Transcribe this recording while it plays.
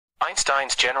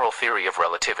Einstein's general theory of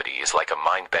relativity is like a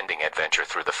mind-bending adventure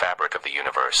through the fabric of the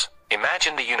universe.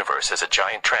 Imagine the universe as a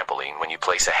giant trampoline. When you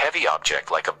place a heavy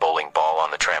object like a bowling ball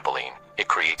on the trampoline, it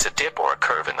creates a dip or a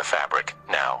curve in the fabric.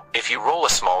 Now, if you roll a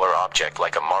smaller object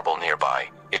like a marble nearby,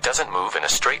 it doesn't move in a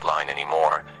straight line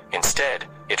anymore. Instead,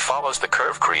 it follows the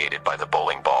curve created by the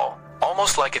bowling ball,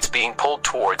 almost like it's being pulled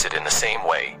towards it. In the same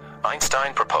way,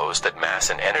 Einstein proposed that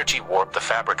mass and energy warp the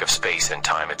fabric of space and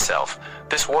time itself.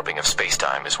 This warping of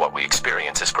spacetime is what we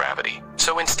experience as gravity.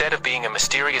 So instead of being a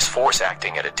mysterious force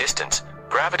acting at a distance,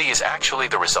 gravity is actually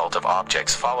the result of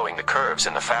objects following the curves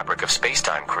in the fabric of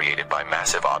spacetime created by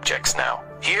massive objects. Now,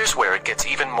 here's where it gets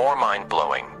even more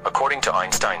mind-blowing. According to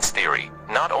Einstein's theory,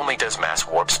 not only does mass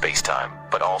warp spacetime,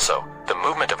 but also, the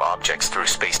movement of objects through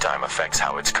spacetime affects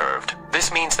how it's curved.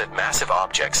 This means that massive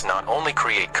objects not only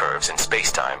create curves in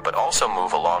spacetime but also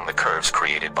move along the curves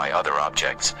created by other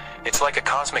objects. It's like a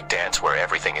cosmic dance where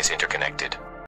everything is interconnected.